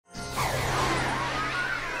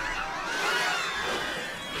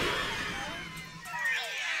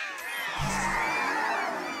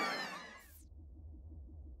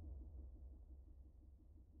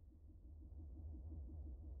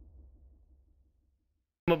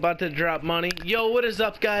I'm about to drop money. Yo, what is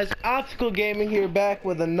up, guys? Optical Gaming here, back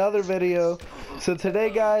with another video. So today,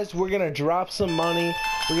 guys, we're gonna drop some money.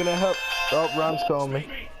 We're gonna help. Oh, Ron's calling me.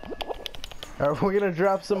 Alright, we're gonna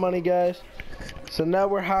drop some money, guys. So now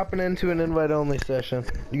we're hopping into an invite-only session.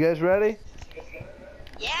 You guys ready?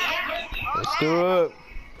 Yeah. Let's do it.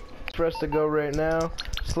 Press to go right now.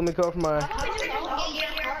 Just let me call for my.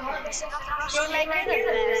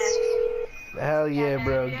 Hell yeah,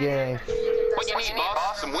 bro, gang. What you need,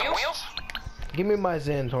 boss? Some wheels? Give me my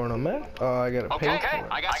Xantorno, man. Oh, I gotta pay for it.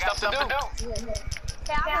 I got stuff to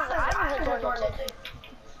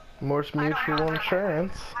do. Morse Mutual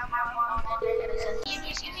Insurance.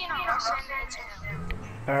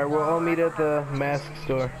 Alright, we'll all meet at the mask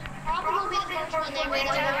store.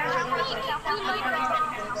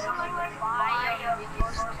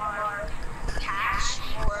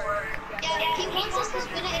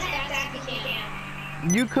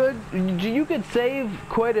 You could save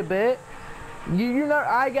quite a bit. You're not.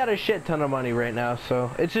 I got a shit ton of money right now,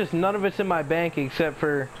 so it's just none of it's in my bank except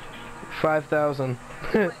for 5,000.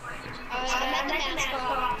 All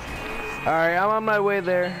right, I'm on my way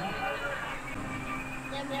there.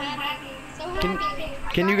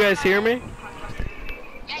 Can you guys hear me?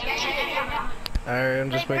 All right, I'm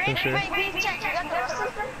just making sure.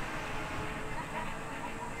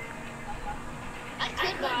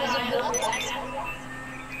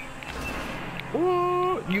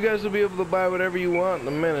 Ooh, you guys will be able to buy whatever you want in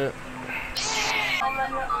a minute.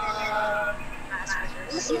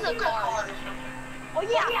 This is a car. Oh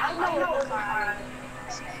yeah, I know the car.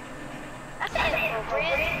 That's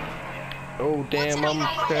inappropriate. Oh damn, I'm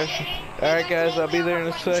crashing. Alright guys, I'll be there in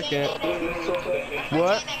a second.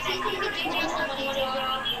 What?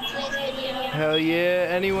 Hell yeah,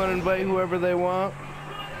 anyone invite whoever they want.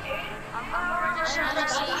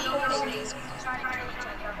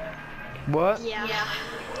 What? Yeah.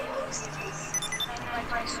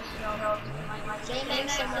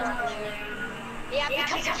 Yeah,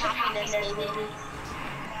 because of happiness, maybe.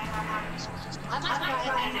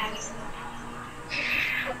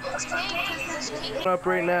 Up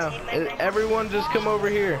right now. Everyone just come over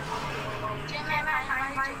here.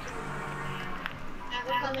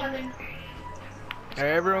 Alright,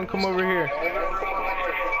 everyone come over here.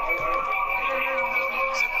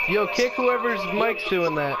 Yo, kick whoever's mic's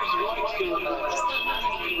doing that.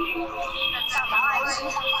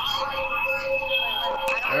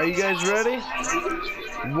 Are you guys ready?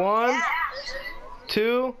 1,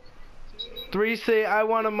 2, 3, say I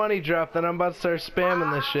want a money drop, then I'm about to start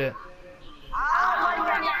spamming this shit.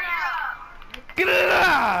 Get it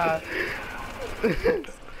out! Get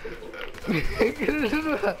it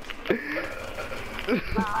out!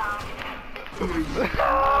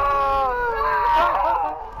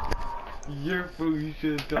 Your fool, you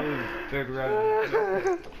should have told me. Turn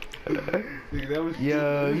around. Dude, that was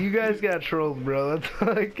Yo, you guys got trolled, bro. That's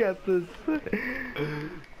all I got this.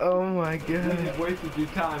 Oh my god. You just wasted your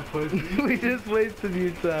time, pussy. We just wasted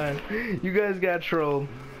your time. You guys got trolled.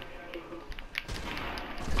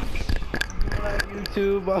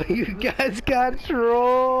 YouTube, all you guys got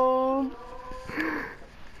trolled.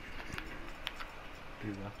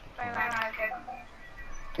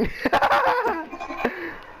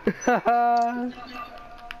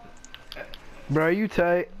 Bro, are you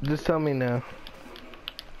tight? Just tell me now.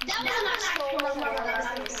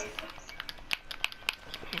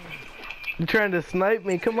 You trying to snipe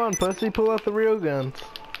me? Come on, pussy, pull out the real guns.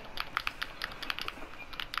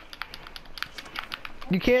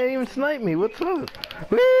 You can't even snipe me. What's up?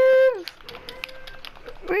 Weaves!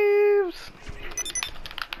 Weaves!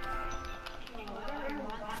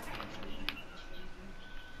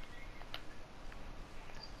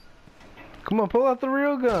 Come on, pull out the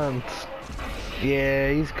real guns.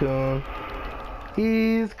 Yeah, he's cool.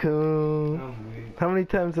 He's cool. How many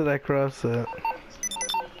times did I cross that?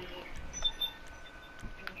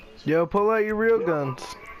 Yo, pull out your real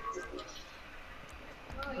guns.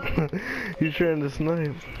 You're trying to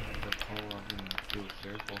snipe.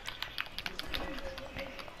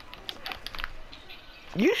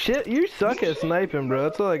 You suck at sniping, bro.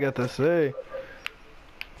 That's all I got to say.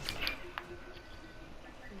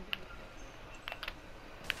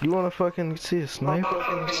 You wanna fucking see a snipe?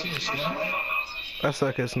 I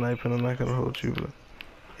suck at sniping, I'm not gonna hold you, but...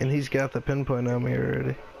 And he's got the pinpoint on me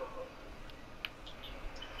already.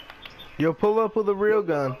 Yo, pull up with a real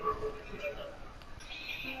gun.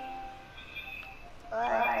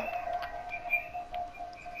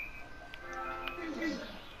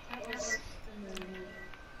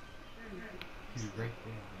 He's right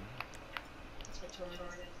there, man.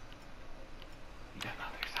 You got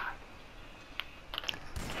another side.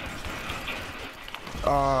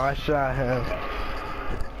 Oh, I shot him.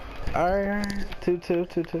 Alright, 2-2,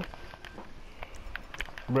 2-2.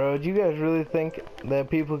 Bro, do you guys really think that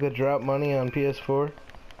people could drop money on PS4?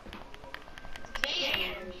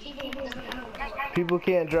 People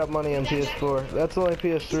can't drop money on PS4. That's only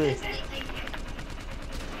PS3.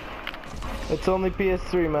 It's only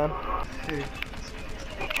PS3, man.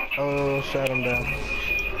 Oh, shot him down.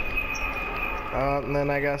 And then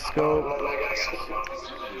I got scope.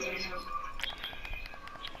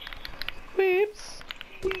 Weeps.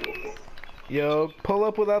 Yo, pull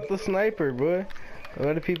up without the sniper, boy.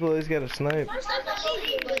 Why do people always gotta snipe?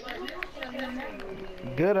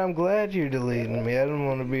 Good, I'm glad you're deleting me. I didn't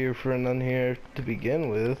want to be your friend on here to begin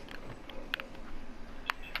with.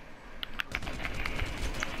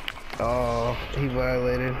 Oh, he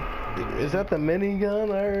violated. Is that the minigun?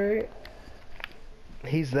 Alright.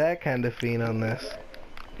 He's that kind of fiend on this.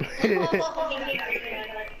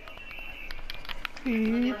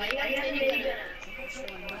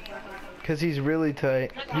 Cause he's really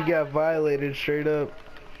tight. He got violated straight up.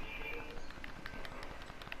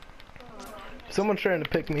 Someone's trying to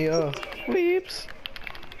pick me off. Weeps.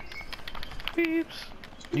 Weeps.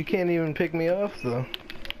 You can't even pick me off though.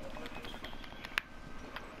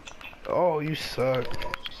 Oh, you suck.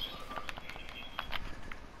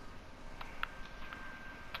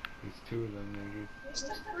 There's two of them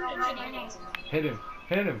niggas. Hit him.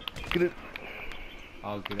 Hit him. Get it.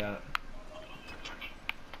 I'll get out.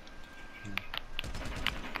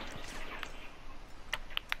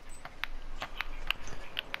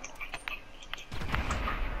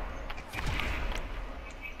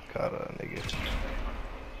 Got a nigga.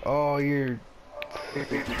 Oh, you're.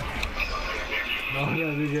 No,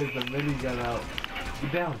 he gets the minigun out.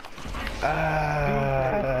 Get down.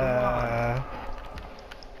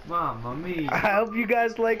 Mamma mia. I hope you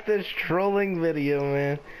guys like this trolling video,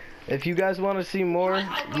 man. If you guys want to see more,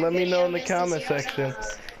 let me know in the comment section.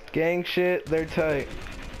 Gang shit, they're tight.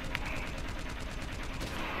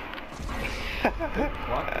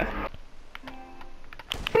 What?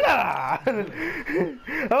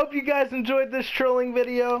 I hope you guys enjoyed this trolling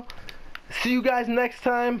video. See you guys next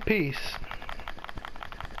time. Peace.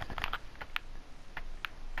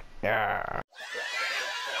 Yeah.